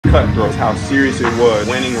cutthroat, how serious it was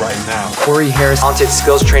winning right now. Korey Harris, talented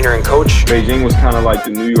skills trainer and coach. Beijing was kind of like the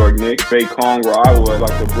New York Knicks. Beijing, where I was,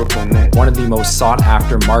 like the Brooklyn Nets. One of the most sought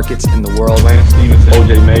after markets in the world. Lance Stevenson,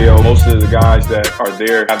 OJ Mayo, most of the guys that are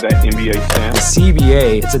there have that NBA stamp. The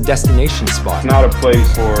CBA, it's a destination spot. It's not a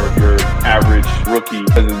place for your average rookie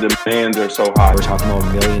because the demands are so high. We're talking about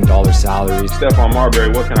 $1 million salaries. Stephon Marbury,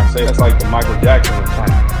 what can I say? That's like the Michael Jackson of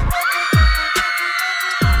China.